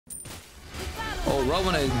Oh,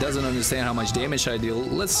 Ravana doesn't understand how much damage I deal.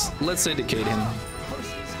 Let's educate him.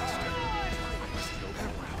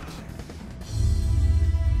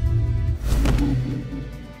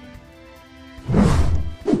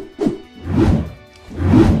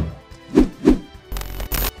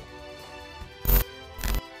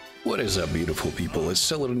 What is up, beautiful people?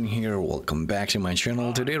 It's Elidan here. Welcome back to my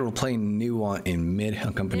channel. Today we're playing new on in mid,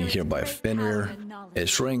 accompanied here by Fenrir.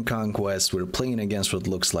 It's Rain Conquest. We're playing against what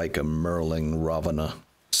looks like a Merlin Ravana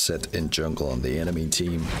set in jungle on the enemy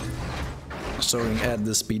team. Starting at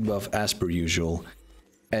the speed buff as per usual.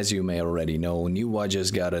 As you may already know, new Waja's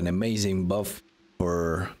got an amazing buff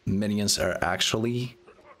for minions are actually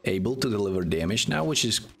able to deliver damage now, which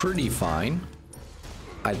is pretty fine.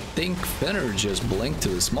 I think Fenrir just blinked to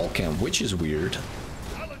the small camp, which is weird.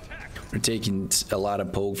 We're taking a lot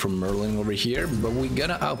of poke from Merlin over here, but we're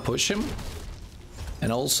gonna outpush him.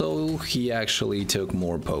 And also, he actually took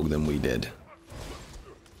more poke than we did.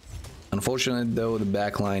 Unfortunately, though, the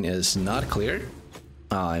backline is not clear.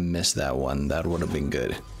 Oh, I missed that one. That would have been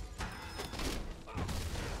good.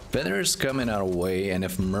 Fenrir's coming our way, and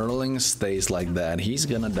if Merlin stays like that, he's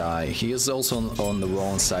gonna die. He is also on the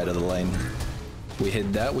wrong side of the lane. We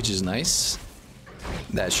hit that, which is nice.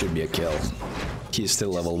 That should be a kill. He's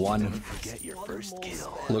still level 1.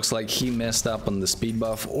 Looks like he messed up on the speed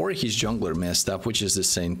buff, or his jungler messed up, which is the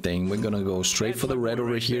same thing. We're gonna go straight for the red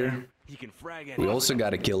over here. We also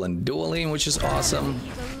got a kill in dueling, which is awesome.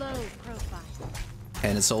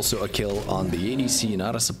 And it's also a kill on the ADC,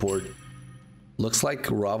 not a support. Looks like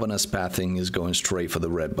Ravana's pathing is going straight for the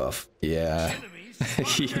red buff. Yeah,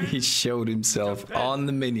 he showed himself on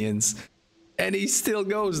the minions. And he still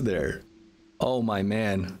goes there. Oh my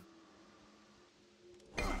man.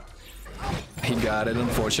 He got it,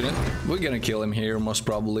 unfortunate. We're gonna kill him here, most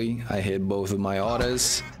probably. I hit both of my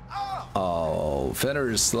autos. Oh,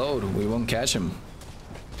 Fenrir is slowed. We won't catch him.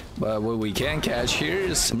 But what we can catch here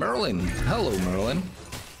is Merlin. Hello, Merlin.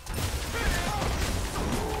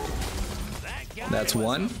 That's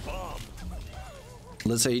one.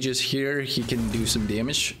 Let's Aegis here. He can do some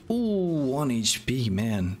damage. Ooh, 1 HP,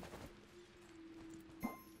 man.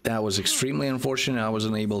 That was extremely unfortunate. I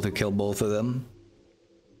wasn't able to kill both of them.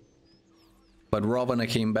 But Ravana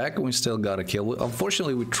came back and we still got a kill.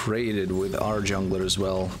 Unfortunately, we traded with our jungler as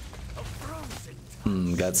well.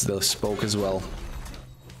 Got the spoke as well.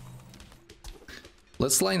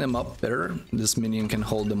 Let's line them up better. This minion can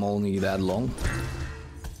hold them only that long.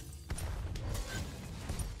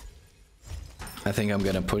 I think I'm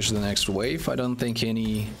gonna push the next wave. I don't think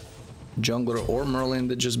any jungler or Merlin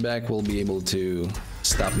that just back will be able to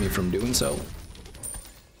stop me from doing so.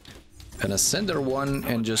 Gonna center one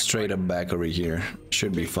and just straight up back over here.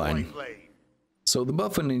 Should be fine. So the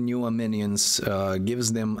buff on the new minions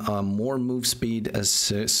gives them more move speed as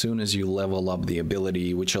soon as you level up the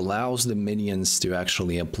ability, which allows the minions to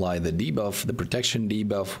actually apply the debuff, the protection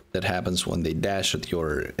debuff that happens when they dash at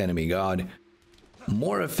your enemy god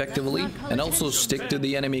more effectively, and also stick to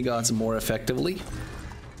the enemy gods more effectively.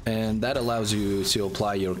 And that allows you to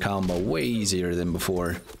apply your combo way easier than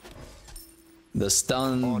before. The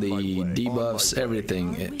stun, the debuffs,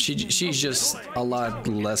 everything. She's just a lot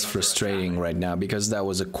less frustrating right now because that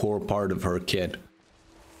was a core part of her kit.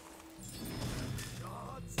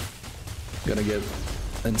 Gonna get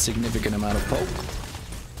an insignificant amount of poke.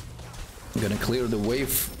 I'm gonna clear the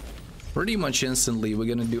wave pretty much instantly. We're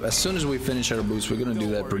gonna do, as soon as we finish our boost, we're gonna do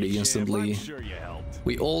that pretty instantly.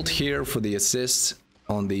 We ult here for the assist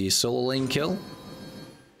on the solo lane kill.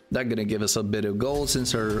 That's gonna give us a bit of gold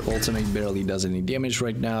since our ultimate barely does any damage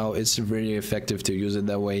right now. It's very effective to use it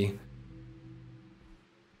that way.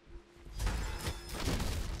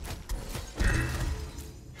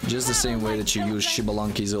 Just the same way that you use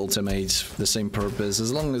Shibalanki's ultimate, the same purpose.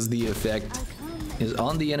 As long as the effect is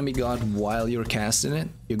on the enemy god while you're casting it,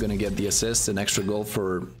 you're gonna get the assist and extra gold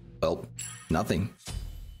for, well, nothing.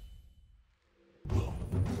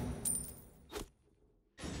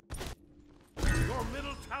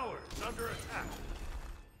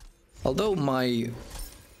 Although my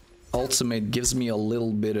ultimate gives me a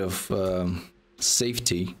little bit of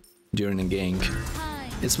safety during a gank,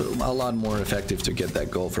 it's a lot more effective to get that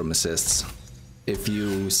goal from assists. If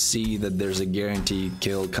you see that there's a guaranteed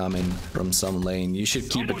kill coming from some lane, you should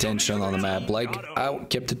keep attention on the map. Like, I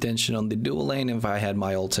kept attention on the dual lane. If I had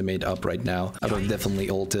my ultimate up right now, I would have definitely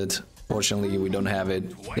ulted. Fortunately, we don't have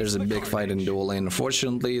it. There's a big fight in dual lane.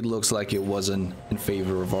 Unfortunately, it looks like it wasn't in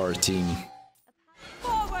favor of our team.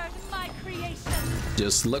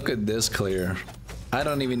 Just look at this clear. I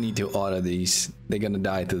don't even need to auto these. They're gonna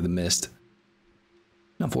die to the mist.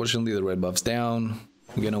 Unfortunately, the red buff's down.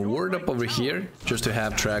 I'm gonna ward up over here just to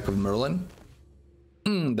have track of Merlin.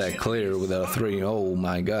 That clear with a 3. Oh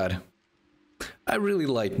my god. I really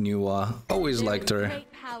like Nuwa. Always liked her.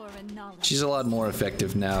 She's a lot more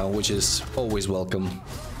effective now, which is always welcome.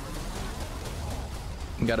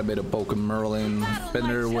 Got a bit of poke Merlin.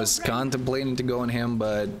 Fender was contemplating to go on him,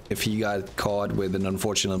 but if he got caught with an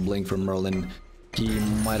unfortunate blink from Merlin, he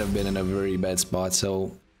might have been in a very bad spot,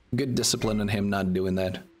 so good discipline on him not doing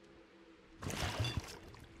that.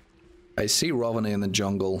 I see Ravana in the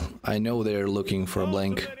jungle. I know they're looking for a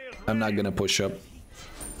blink. I'm not gonna push up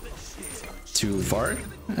too far.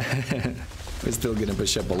 We're still gonna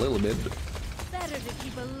push up a little bit.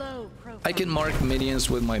 I can mark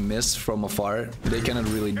minions with my mist from afar. They cannot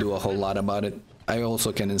really do a whole lot about it. I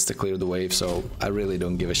also can insta-clear the wave, so I really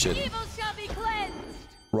don't give a shit.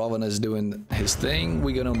 Ravana's doing his thing.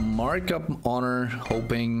 We're gonna mark up Honor,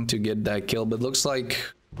 hoping to get that kill, but looks like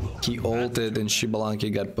he ulted and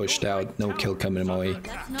Xbalanque got pushed out. No kill coming my way.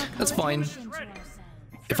 That's fine.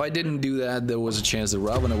 If I didn't do that, there was a chance that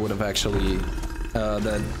Ravana would have actually...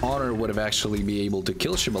 that Honor would have actually be able to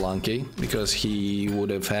kill Xbalanque because he would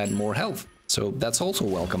have had more health. So that's also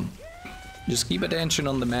welcome. Just keep attention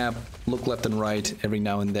on the map, look left and right every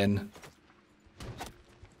now and then.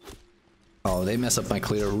 Oh, they mess up my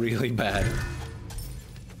clear really bad.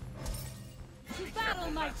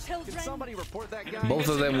 Both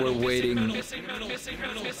of them were waiting.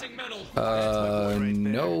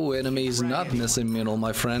 No, enemy's not missing middle,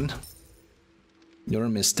 my friend. You're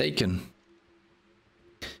mistaken.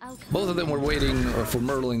 Both of them were waiting for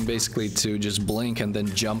Merlin basically to just blink and then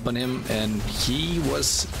jump on him, and he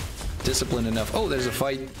was disciplined enough. Oh, there's a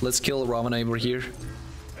fight. Let's kill Ravana over here.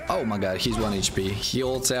 Oh my god, he's 1 HP. He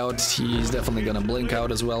ults out. He's definitely gonna blink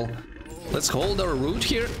out as well. Let's hold our root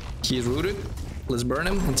here. He's rooted. Let's burn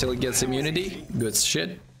him until he gets immunity. Good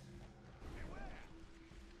shit.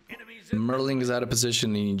 Merlin is out of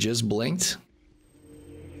position and he just blinked.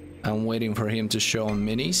 I'm waiting for him to show him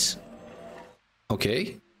minis.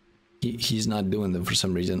 Okay. He's not doing them for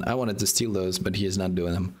some reason. I wanted to steal those, but he is not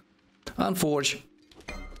doing them. Unforge.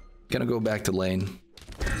 Gonna go back to lane.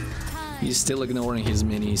 He's still ignoring his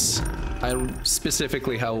minis. I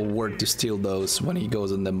specifically have a word to steal those when he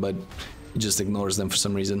goes on them, but he just ignores them for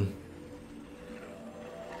some reason.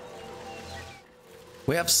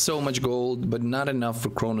 We have so much gold, but not enough for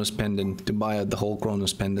Chronos Pendant to buy out the whole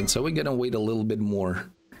Chronos Pendant, so we're gonna wait a little bit more.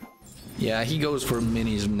 Yeah, he goes for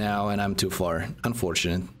minis now, and I'm too far.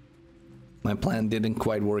 Unfortunate. My plan didn't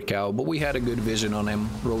quite work out, but we had a good vision on him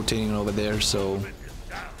rotating over there, so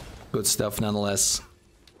good stuff nonetheless.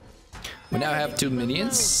 We now have 2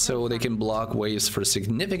 minions, so they can block waves for a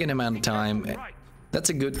significant amount of time. That's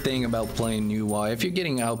a good thing about playing UI. If you're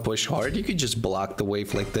getting out pushed hard, you could just block the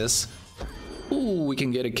wave like this. Ooh, we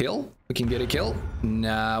can get a kill. We can get a kill.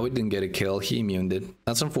 Nah, we didn't get a kill. He immuned it.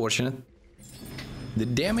 That's unfortunate. The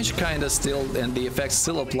damage kinda still, and the effect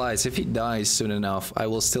still applies. If he dies soon enough, I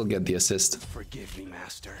will still get the assist. Forgive me,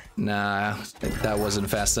 master. Nah, that wasn't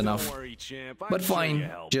fast enough. But fine,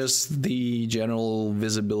 just the general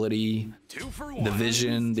visibility, the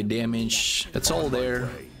vision, the damage, it's all there.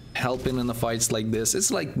 Helping in the fights like this.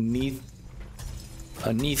 It's like Neath.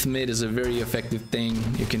 Neath mid is a very effective thing.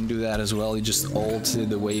 You can do that as well. You just ult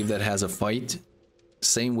the wave that has a fight.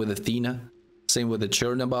 Same with Athena. Same with the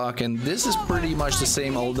Chernobog, and this is pretty much the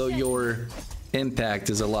same, although your impact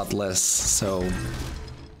is a lot less, so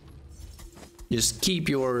just keep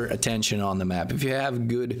your attention on the map. If you have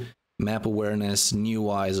good map awareness,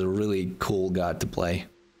 Nuwa is a really cool god to play.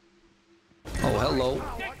 Oh, hello.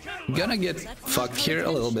 Gonna get fucked here a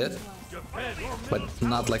little bit, but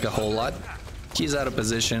not like a whole lot. He's out of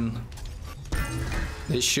position.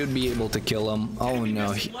 They should be able to kill him. Oh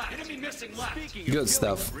no. Good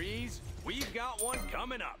stuff. We've got one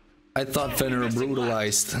coming up. I thought Fenrir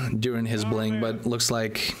brutalized during his blink, but looks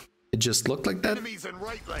like it just looked like that. Enemies in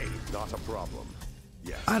right lane. Not a problem.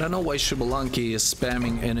 Yes. I don't know why Xbalanque is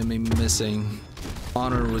spamming enemy missing.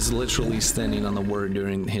 Honor was literally standing on the word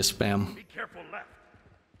during his spam. Be careful left.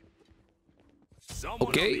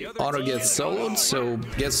 Okay, Honor gets soloed, so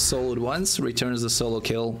gets soloed once, returns the solo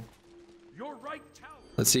kill. Your right tower.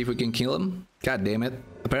 Let's see if we can kill him. God damn it.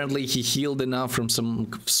 Apparently he healed enough from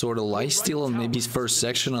some sort of lifesteal on maybe his first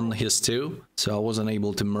section on his 2, so I wasn't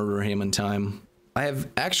able to murder him in time. I have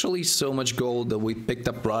actually so much gold that we picked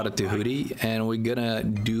up Rada Tehuri, and we're gonna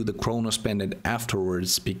do the Chronos Pendant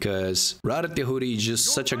afterwards, because Rada Tehuri is just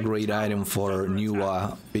such a great item for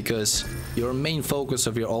Nuwa, because your main focus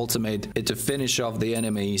of your ultimate is to finish off the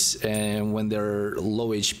enemies and when they're low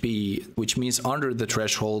HP, which means under the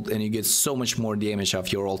threshold, and you get so much more damage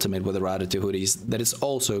off your ultimate with the Rada Tehuris. That is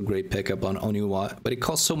also a great pickup on Nuwa, but it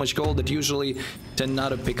costs so much gold that usually tend not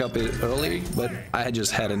to pick up it early, but I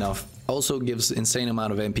just had enough. Also gives insane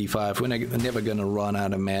amount of MP5. We're never gonna run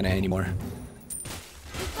out of mana anymore.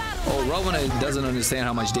 Oh, Ravana doesn't understand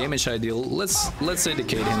how much damage I deal. Let's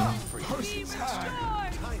educate him.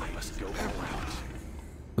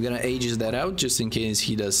 We're gonna aegis that out just in case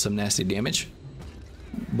he does some nasty damage.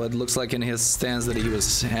 But looks like in his stance that he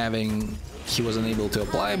was having, he wasn't able to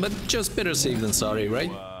apply, but just better safe than sorry,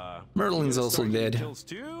 right? Merlin's also dead.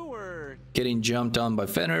 Getting jumped on by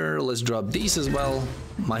Fenrir. Let's drop these as well.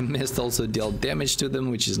 My mist also dealt damage to them,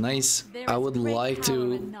 which is nice. I would like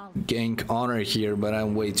to gank honor here, but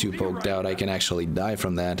I'm way too poked out. I can actually die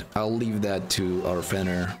from that. I'll leave that to our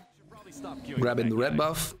Fenrir. Grabbing the red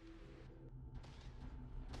buff.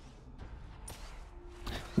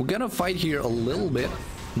 We're gonna fight here a little bit,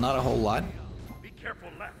 not a whole lot. Be careful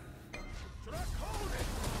left.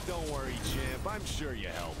 Don't worry, champ. I'm sure you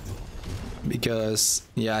helped. Because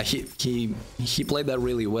yeah, he played that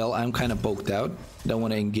really well. I'm kind of poked out. Don't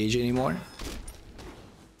want to engage anymore.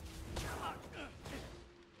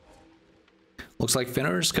 Looks like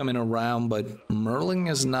Fenrir's coming around, but Merlin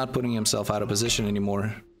is not putting himself out of position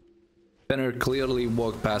anymore. Fenrir clearly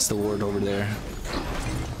walked past the ward over there.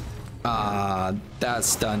 That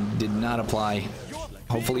stun did not apply.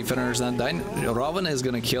 Hopefully Fenrir's not dying. Raven is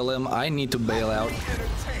gonna kill him. I need to bail out.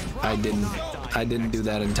 I didn't do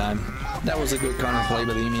that in time. That was a good counter play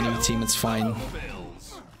by the enemy team. It's fine.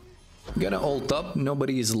 Gonna ult up.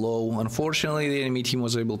 Nobody is low. Unfortunately, the enemy team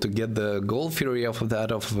was able to get the Gold Fury off of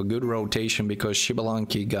that, off of a good rotation, because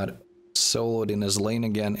Shibalanki got soloed in his lane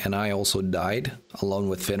again, and I also died along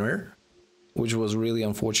with Fenrir, which was really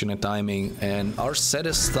unfortunate timing. And our set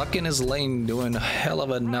is stuck in his lane doing a hell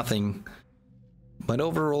of a nothing. But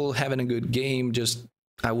overall, having a good game. Just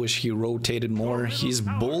I wish he rotated more. He's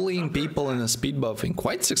bullying people in the speed buffing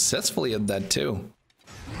quite successfully at that too.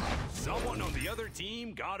 Someone on the other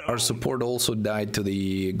team got Our support also died to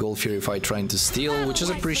the Gold Fury fight trying to steal, which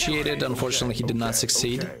is appreciated. Unfortunately, he did not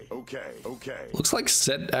succeed. Okay. Looks like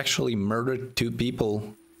Set actually murdered 2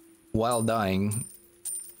 people while dying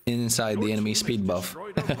inside the enemy speed buff.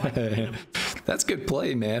 That's good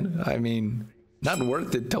play, man. I mean, not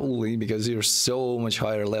worth it totally because you're so much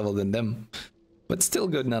higher level than them. But still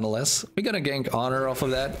good nonetheless. We're gonna gank honor off of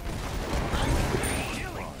that.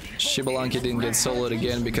 Shibalanki didn't get soloed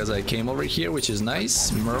again because I came over here, which is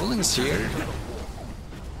nice. Merlin's here.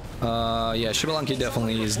 Yeah, Shibalanki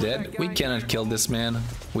definitely is dead. We cannot kill this man.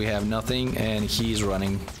 We have nothing and he's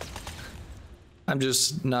running. I'm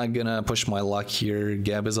just not gonna push my luck here.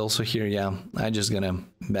 Gab is also here. Yeah, I'm just gonna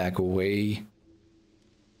back away.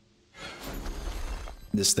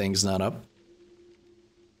 This thing's not up.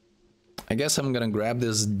 I guess I'm gonna grab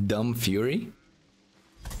this dumb Fury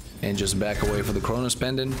and just back away for the Chronos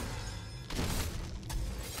Pendant.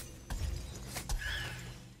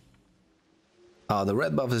 Oh, the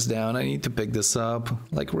red buff is down. I need to pick this up,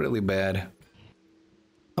 like really bad.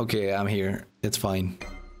 Okay, I'm here. It's fine.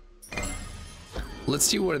 Let's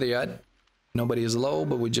see where they're at. Nobody is low,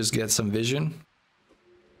 but we just get some vision.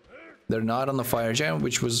 They're not on the fire jam,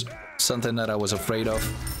 which was something that I was afraid of.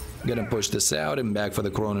 Gonna push this out and back for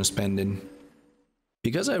the Chronos Pendant.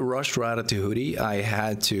 Because I rushed Rada Tehuri, I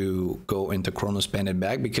had to go into Chronos Pendant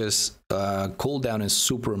back because cooldown is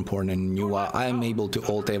super important in Nuwa. I'm able to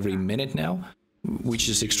ult every minute now, which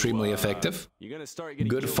is extremely effective.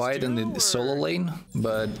 Good fight in the solo lane,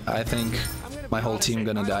 but I think my whole team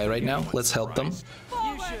gonna die right now. Let's help them.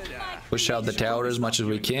 Push out the tower as much as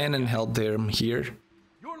we can and help them here.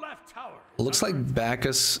 Looks like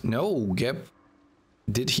Bacchus... No, Gep.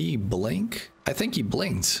 Did he blink? I think he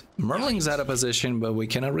blinked. Merlin's out of position, but we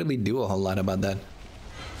cannot really do a whole lot about that.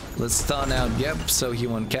 Let's stun out Gep so he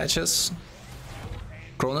won't catch us.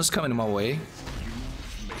 Kronos coming my way.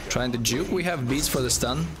 Trying to juke. We have beats for the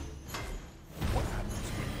stun.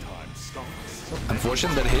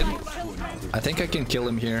 Unfortunate that hit. I think I can kill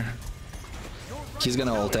him here. He's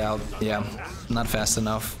gonna ult out. Yeah, not fast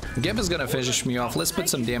enough. Geb is gonna finish me off. Let's put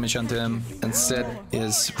some damage onto him. And Set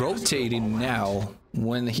is rotating now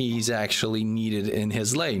when he's actually needed in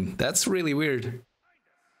his lane. That's really weird.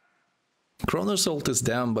 Kronos ult is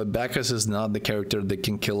down, but Bacchus is not the character that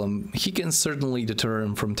can kill him. He can certainly deter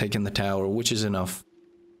him from taking the tower, which is enough.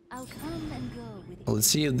 I'll come and go with Let's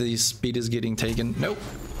see if the speed is getting taken. Nope.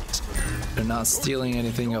 They're not stealing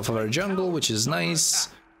anything off of our jungle, which is nice.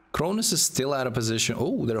 Cronus is still out of position.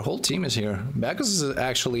 Oh, their whole team is here. Bacchus is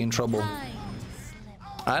actually in trouble.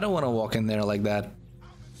 I don't want to walk in there like that.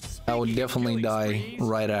 I would definitely die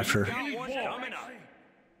right after.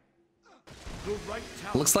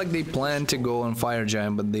 Looks like they planned to go on Fire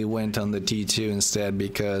Giant, but they went on the T2 instead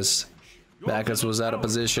because Bacchus was out of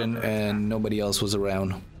position and nobody else was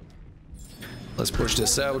around. Let's push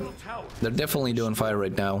this out. They're definitely doing fire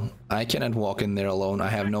right now. I cannot walk in there alone. I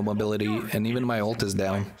have no mobility and even my ult is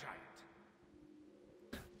down.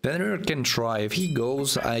 Fenrir can try. If he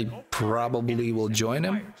goes, I probably will join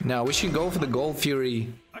him. Now we should go for the Gold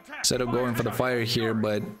Fury instead of going for the fire here,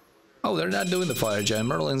 but oh, they're not doing the Fire Giant.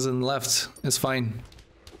 Merlin's in left. It's fine.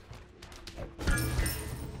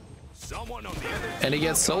 And he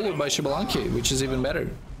gets soloed by Xbalanque, which is even better.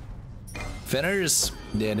 Fenrir's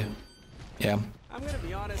dead. Yeah. I'm gonna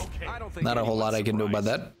be honest, I don't think not a whole lot I can do about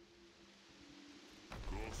that.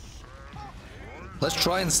 Let's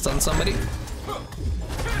try and stun somebody.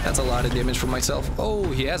 That's a lot of damage for myself.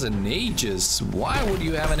 Oh, he has an Aegis. Why would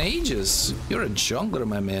you have an Aegis? You're a jungler,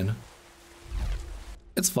 my man.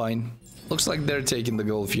 It's fine. Looks like they're taking the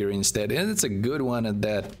Gold Fury instead, and it's a good one at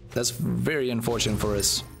that. That's very unfortunate for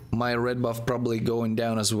us. My red buff probably going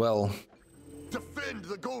down as well. Defend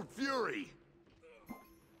the Gold Fury.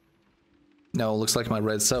 No, looks like my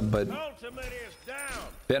red sub, but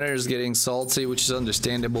Fenrir is getting salty, which is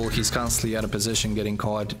understandable. He's constantly out of position, getting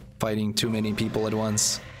caught, fighting too many people at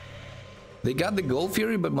once. They got the Gold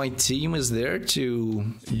Fury, but my team is there to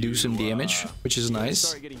do some damage, which is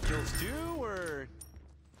nice.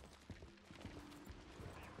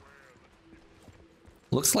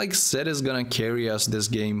 Looks like Zed is gonna carry us this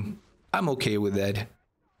game. I'm okay with that.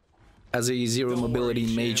 As a zero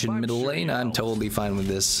mobility mage in middle lane, I'm totally fine with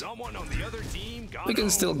this. We can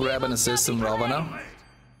still grab an assist from Ravana.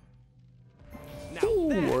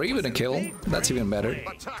 Ooh, or even a kill. That's even better.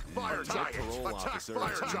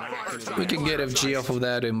 We can get FG off of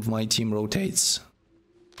that if my team rotates.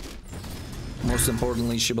 Most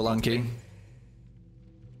importantly, Xbalanque.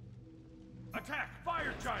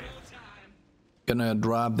 Gonna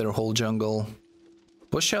drop their whole jungle.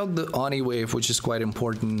 Push out the Oni wave, which is quite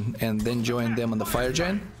important, and then join them on the Fire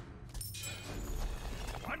Giant.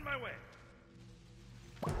 On my way.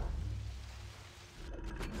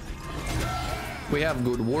 We have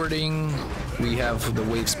good warding. We have the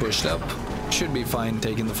waves pushed up. Should be fine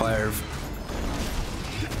taking the fire.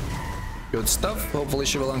 Good stuff. Hopefully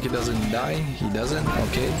Xbalanque doesn't die. He doesn't.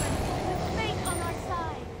 Okay.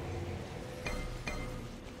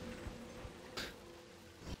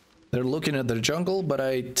 They're looking at their jungle, but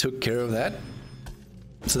I took care of that.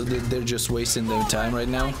 So they're just wasting their time right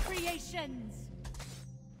now.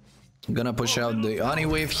 I'm gonna push out the Oni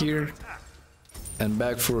wave here. And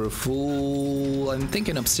back for a full... I'm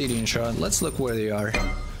thinking Obsidian shot. Let's look where they are.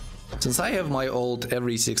 Since I have my ult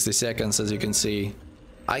every 60 seconds, as you can see,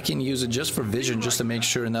 I can use it just for vision, just to make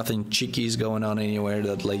sure nothing cheeky is going on anywhere,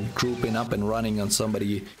 that like grouping up and running on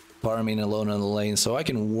somebody farming alone on the lane, so I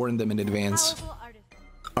can warn them in advance.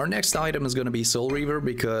 Our next item is going to be Soul Reaver,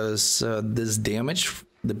 because this damage,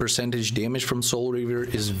 the percentage damage from Soul Reaver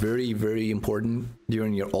is very, very important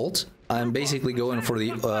during your ult. I'm basically going for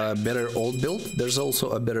the better ult build. There's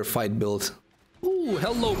also a better fight build. Ooh,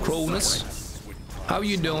 hello Cronus. How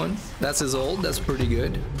you doing? That's his ult, that's pretty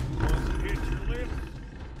good.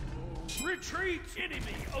 Retreat,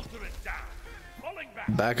 enemy ultimate down. Falling back.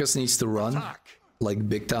 Bacchus needs to run, like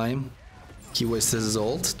big time. He wasted his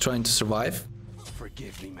ult trying to survive.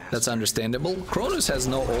 That's understandable. Cronus has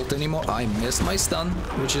no ult anymore. I missed my stun,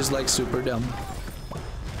 which is like super dumb.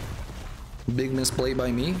 Big misplay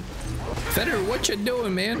by me. Fenrir, what you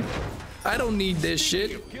doing, man? I don't need this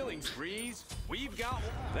shit.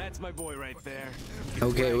 That's my boy right there.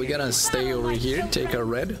 Okay, we gotta stay over here, take our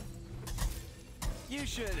red. You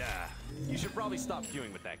should probably stop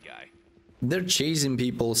queuing with that guy. They're chasing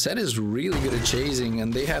people. Zed is really good at chasing,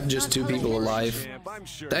 and they have just 2 people alive.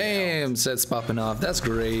 Damn, Zed's popping off. That's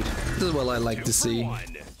great. This is what I like to see.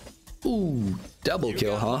 Ooh, double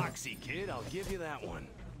kill, huh?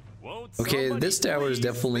 Okay, this tower is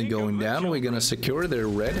definitely going down. We're gonna secure their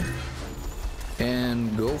red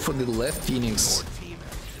and go for the left Phoenix.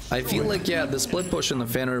 I feel like, yeah, the split push on the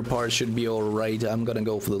Fenrir part should be alright. I'm gonna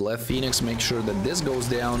go for the left Phoenix, make sure that this goes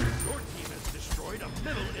down.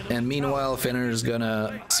 And meanwhile, Fenrir is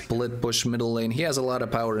gonna split push middle lane. He has a lot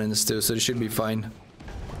of power in this too, so it should be fine.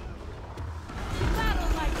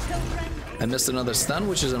 I missed another stun,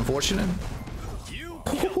 which is unfortunate.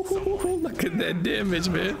 Look at that damage,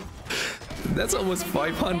 man. That's almost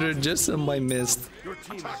 500 just on my mist.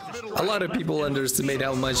 A lot of people underestimate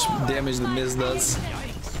how much damage the mist does.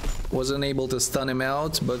 Wasn't able to stun him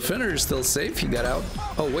out, but Finner is still safe. He got out.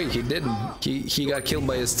 Oh wait, he didn't. He got killed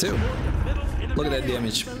by his 2. Look at that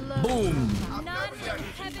damage. Boom!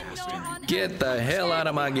 Get the hell out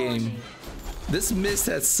of my game. This mist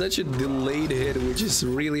has such a delayed hit, which is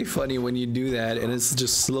really funny when you do that, and it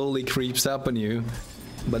just slowly creeps up on you.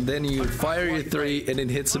 But then you fire your 3 and it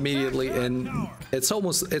hits immediately, and it's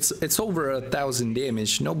almost it's over 1,000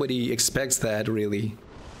 damage. Nobody expects that really.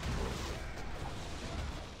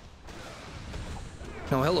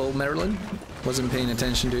 Oh, hello, Marilyn. Wasn't paying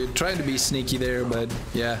attention to it. Tried to be sneaky there, but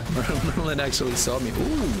yeah, Marilyn actually saw me.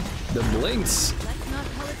 Ooh, the blinks.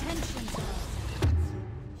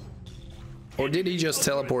 Or did he just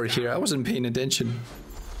teleport here? I wasn't paying attention.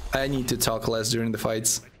 I need to talk less during the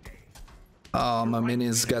fights. Oh, my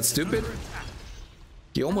minions got stupid.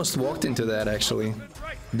 He almost walked into that, actually.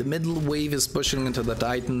 The middle wave is pushing into the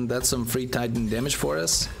Titan. That's some free Titan damage for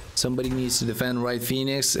us. Somebody needs to defend right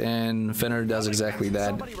Phoenix, and Fenner does exactly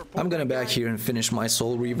that. I'm gonna back here and finish my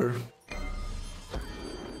Soul Reaver.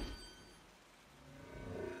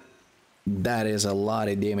 That is a lot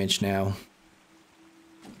of damage now.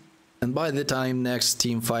 And by the time next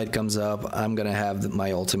team fight comes up, I'm gonna have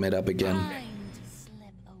my ultimate up again.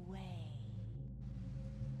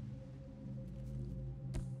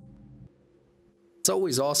 It's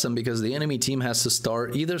always awesome because the enemy team has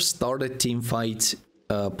to either start a team fight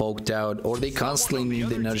poked out, or they constantly need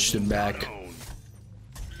the nudge them back.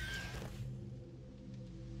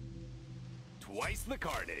 Twice the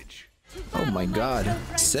carnage. Oh my god,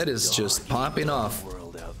 Set is just popping off.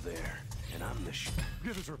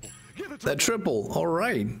 That triple,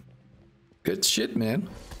 alright. Good shit, man.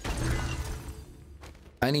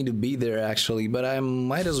 I need to be there actually, but I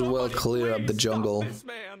might as well clear up the jungle.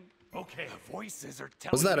 Okay, voices are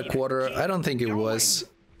Was that a quarter? I don't think it was,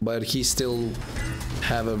 but he still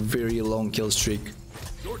have a very long kill streak.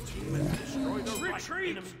 Your team has destroyed the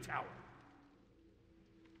retreat tower.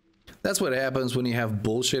 That's what happens when you have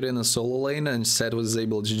bullshit in a solo lane and Set was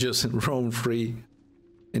able to just roam free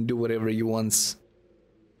and do whatever he wants.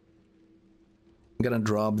 I'm gonna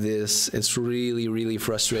drop this. It's really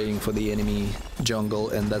frustrating for the enemy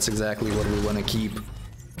jungle, and that's exactly what we want to keep.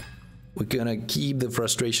 We're gonna keep the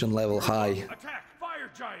frustration level high. Attack,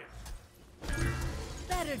 fire giants.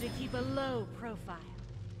 Better to keep a low profile.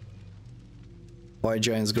 Fire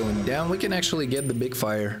giants going down. We can actually get the big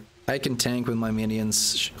fire. I can tank with my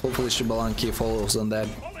minions. Hopefully Shibalanki follows on that.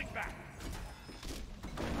 Falling back.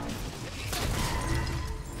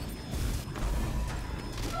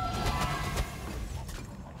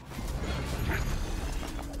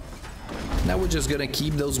 Now we're just gonna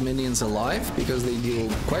keep those minions alive because they deal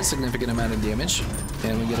quite significant amount of damage.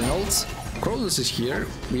 And we get an ult. Kronos is here.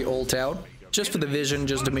 We ult out just for the vision,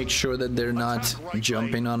 just to make sure that they're not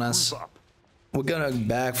jumping on us. We're gonna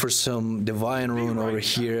back for some Divine Rune over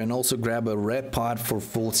here and also grab a red pot for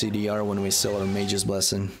full CDR when we sell our Mage's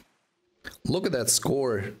Blessing. Look at that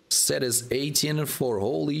score. Set is 18-4.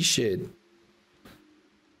 Holy shit.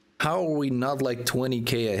 How are we not like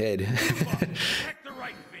 20k ahead?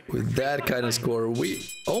 With that kind of score, we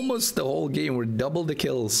almost the whole game, we're double the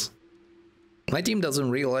kills. My team doesn't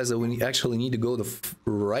realize that we actually need to go the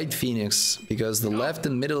right Phoenix because the left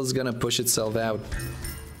and middle is gonna push itself out.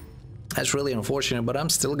 That's really unfortunate, but I'm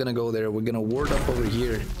still gonna go there. We're gonna ward up over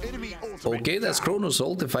here. Okay, that's Kronos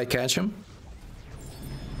ult if I catch him.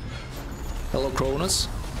 Hello, Kronos.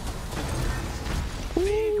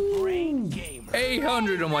 Ooh,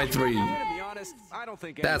 800 on my 3.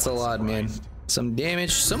 That's a lot, man. Some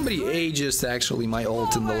damage. Somebody aegis actually my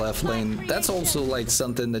ult in the left lane. That's also like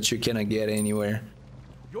something that you cannot get anywhere.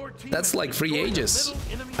 That's like free aegis.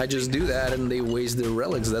 I just do that and they waste their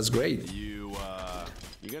relics. That's great.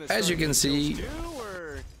 As you can see,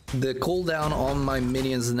 the cooldown on my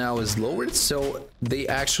minions now is lowered, so they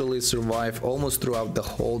actually survive almost throughout the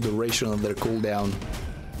whole duration of their cooldown.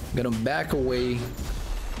 I'm gonna back away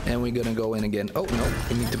and we're gonna go in again. Oh no,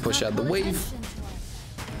 we need to push out the wave.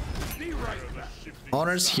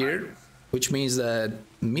 Honor's here, which means that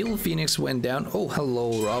Middle Phoenix went down. Oh,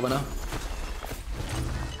 hello, Ravana.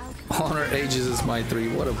 Honor Aegis is my 3.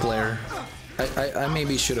 What a player. I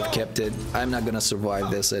maybe should have kept it. I'm not gonna survive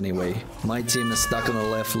this anyway. My team is stuck on the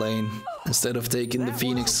left lane instead of taking the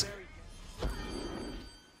Phoenix.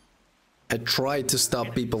 I tried to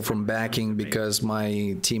stop people from backing because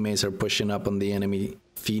my teammates are pushing up on the enemy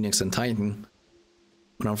Phoenix and Titan.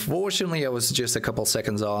 But unfortunately, I was just a couple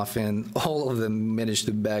seconds off and all of them managed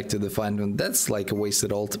to back to the Phantom. That's like a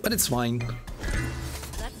wasted ult, but it's fine.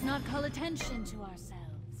 Let's not call attention to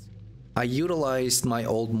ourselves. I utilized my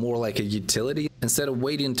ult more like a utility instead of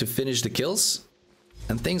waiting to finish the kills.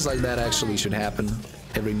 And things like that actually should happen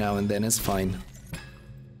every now and then. It's fine.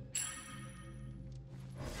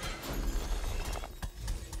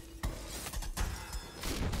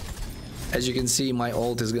 As you can see, my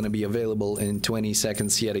ult is going to be available in 20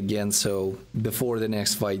 seconds yet again, so before the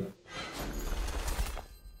next fight.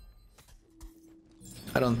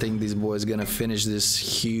 I don't think these boys gonna finish this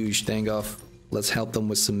huge thing off. Let's help them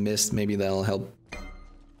with some mist, maybe that'll help.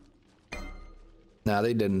 Nah,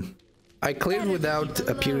 they didn't. I cleared without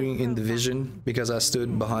appearing in the vision because I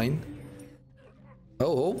stood behind.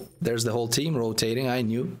 Oh, there's the whole team rotating, I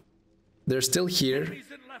knew. They're still here.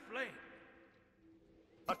 Enemies in left lane.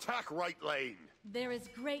 Attack right lane. There is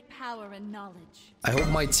great power in knowledge. I hope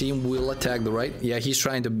my team will attack the right. Yeah, he's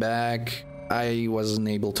trying to back. I wasn't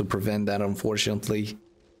able to prevent that, unfortunately.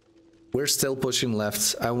 We're still pushing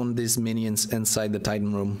left. I want these minions inside the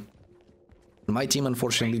Titan room. My team,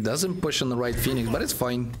 unfortunately, doesn't push on the right Phoenix, but it's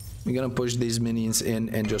fine. We're gonna push these minions in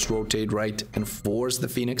and just rotate right and force the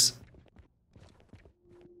Phoenix.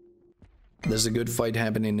 There's a good fight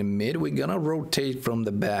happening in mid. We're gonna rotate from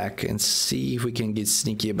the back and see if we can get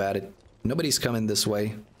sneaky about it. Nobody's coming this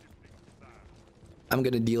way. I'm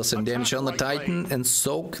gonna deal some damage on the Titan and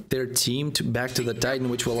soak their team back to the Titan,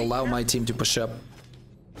 which will allow my team to push up.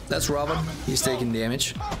 That's Robin. He's taking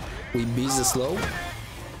damage. We beat the slow.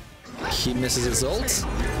 He misses his ult.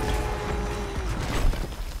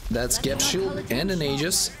 That's Gap Shield and an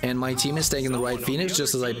Aegis, and my team is taking the right Phoenix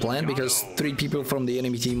just as I planned because 3 people from the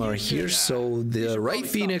enemy team are here, so the right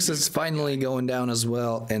Phoenix is finally going down as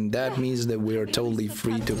well, and that means that we are totally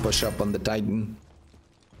free to push up on the Titan.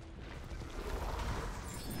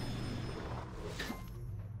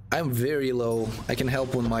 I'm very low. I can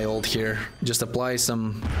help with my ult here. Just apply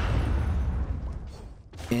some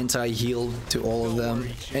anti-heal to all of them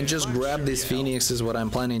and just grab this Phoenix is what I'm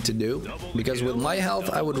planning to do, because with my health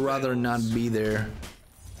I would rather not be there.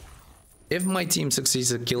 If my team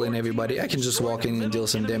succeeds at killing everybody, I can just walk in and deal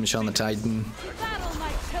some damage on the Titan. Battle,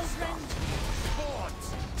 my children!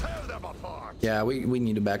 Tear them apart. Yeah, we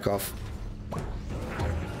need to back off.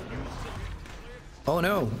 Oh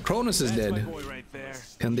no, Cronus is dead.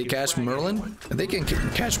 Can they catch Merlin? If they can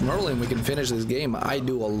catch Merlin, we can finish this game. I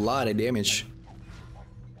do a lot of damage.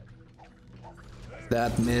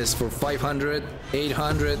 That missed for 500,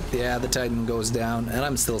 800. Yeah, the Titan goes down, and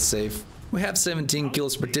I'm still safe. We have 17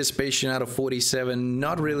 kills participation out of 47.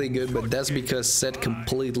 Not really good, but that's because Set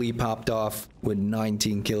completely popped off with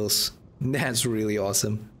 19 kills. That's really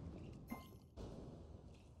awesome.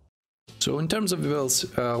 So in terms of builds,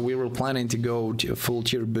 we were planning to go to full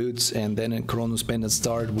tier boots and then in Chronos Pendant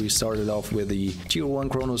start. We started off with the tier 1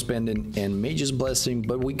 Chronos Pendant and Mage's Blessing,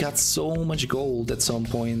 but we got so much gold at some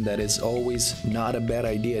point that it's always not a bad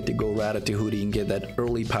idea to go Rata to Hoodie and get that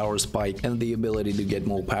early power spike and the ability to get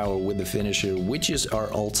more power with the finisher, which is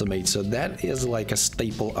our ultimate. So that is like a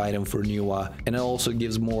staple item for Nuwa, and it also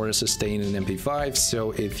gives more sustain in MP5.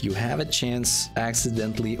 So if you have a chance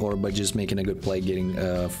accidentally or by just making a good play getting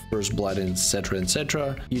first blood,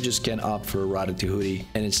 etc, you just can opt for Rata to Hoodie,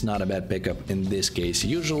 and it's not a bad pickup in this case.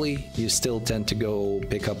 Usually you still tend to go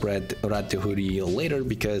pick up Rata to Hoodie later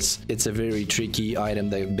because it's a very tricky item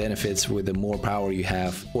that benefits with the more power you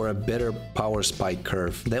have or a better power spike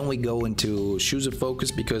curve. Then we go into Shoes of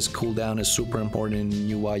Focus because cooldown is super important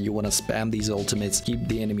in UI. You want to spam these ultimates, keep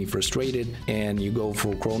the enemy frustrated, and you go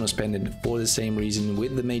for Chronos Pendant for the same reason.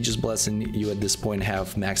 With the Mage's Blessing, you at this point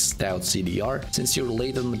have maxed out CDR. Since you're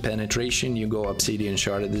late on the penetration, you go Obsidian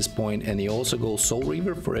Shard at this point, and you also go Soul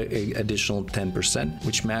Reaver for an additional 10%,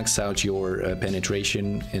 which maxes out your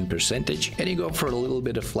penetration in percentage. And you go for a little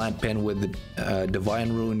bit of flat pen with the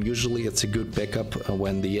Divine Rune. Usually it's a good pickup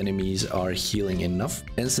when the enemies are healing enough.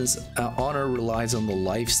 And since Honor relies on the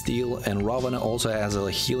lifesteal and Ravana also has a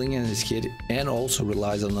healing in his kit and also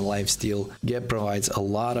relies on the lifesteal, Geb provides a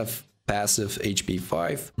lot of passive HP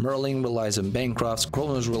 5. Merlin relies on Bancrofts,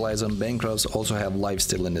 Chronos relies on Bancrofts, also have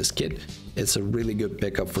lifesteal in this kit. It's a really good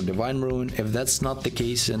pickup for Divine Rune. If that's not the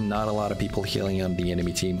case and not a lot of people healing on the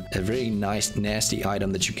enemy team, a very nice nasty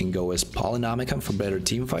item that you can go is Polynomicon for better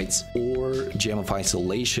team fights, or Gem of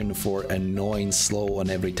Isolation for annoying slow on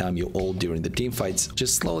every time you ult during the team fights.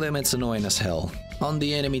 Just slow them, it's annoying as hell. On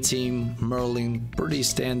the enemy team, Merlin, pretty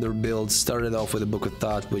standard build, started off with a Book of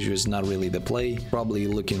Thought, which was not really the play, probably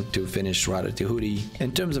looking to finish Rata to Hoodie.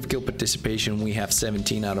 In terms of kill participation, we have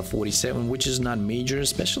 17 out of 47, which is not major,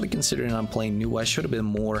 especially considering I'm playing new. I should have been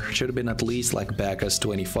more, should have been at least like back as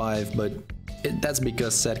 25, but that's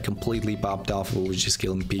because Set completely popped off, which is just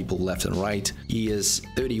killing people left and right. He is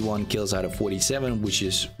 31 kills out of 47, which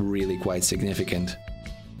is really quite significant.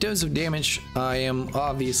 terms of damage, I am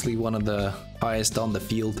obviously one of the highest on the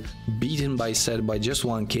field, beaten by Seth by just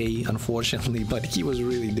 1k unfortunately, but he was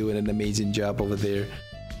really doing an amazing job over there.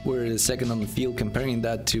 We're second on the field. Comparing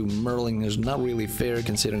that to Merlin is not really fair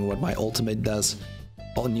considering what my ultimate does.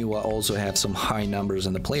 Nuwa also have some high numbers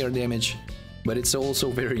on the player damage, but it's also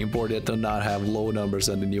very important to not have low numbers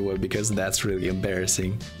on the Nuwa because that's really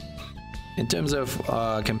embarrassing. In terms of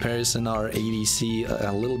comparison, our ADC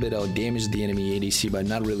a little bit outdamaged the enemy ADC, but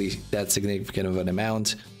not really that significant of an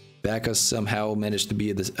amount. Bacchus somehow managed to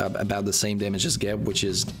be about the same damage as Geb, which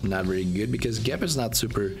is not very good because Geb is not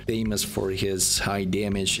super famous for his high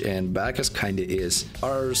damage and Bacchus kinda is.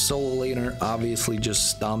 Our solo laner obviously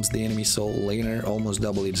just stomps the enemy solo laner, almost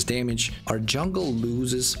double its damage. Our jungle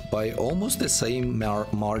loses by almost the same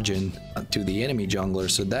margin to the enemy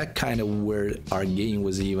jungler, so that kind of where our game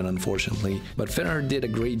was even, unfortunately. But Fenrir did a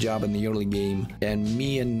great job in the early game, and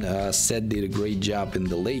me and Seth did a great job in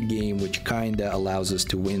the late game, which kinda allows us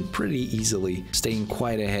to win pretty easily, staying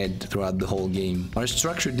quite ahead throughout the whole game. Our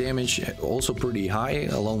structure damage also pretty high,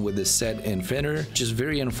 along with the Seth and Fenrir, which is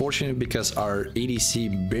very unfortunate because our ADC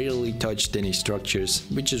barely touched any structures,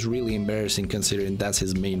 which is really embarrassing considering that's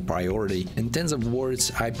his main priority. In terms of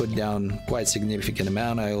wards, I put down quite significant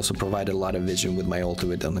amount. I also provided a lot of vision with my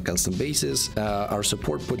ultimate on a custom basis. Our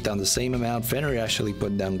support put down the same amount. Fenrir actually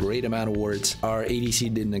put down great amount of wards. Our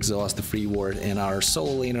ADC didn't exhaust the free ward, and our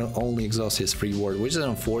solo laner only exhausts his free ward, which is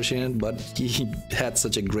unfortunate, but he had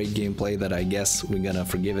such a great gameplay that I guess we're gonna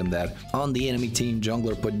forgive him that. On the enemy team,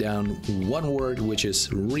 jungler put down one ward, which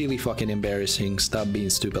is really fucking embarrassing. Stop being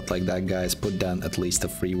stupid like that, guys. Put down at least a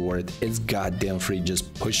free ward. It's goddamn free.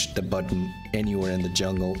 Just push the button anywhere in the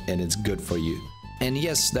jungle and it's good for you. And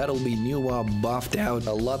yes, that'll be Nuwa buffed out,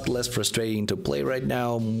 a lot less frustrating to play right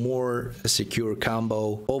now, more secure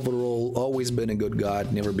combo. Overall, always been a good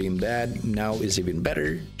god, never been bad, now is even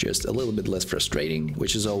better, just a little bit less frustrating,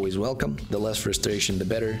 which is always welcome. The less frustration, the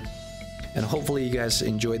better. And hopefully you guys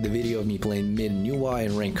enjoyed the video of me playing mid Nuwa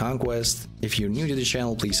and rank Conquest. If you're new to the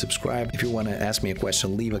channel, please subscribe. If you want to ask me a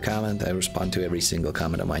question, leave a comment. I respond to every single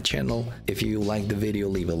comment on my channel. If you like the video,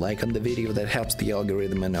 leave a like on the video. That helps the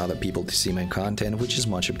algorithm and other people to see my content, which is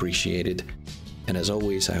much appreciated. And as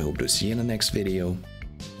always, I hope to see you in the next video.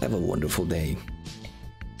 Have a wonderful day.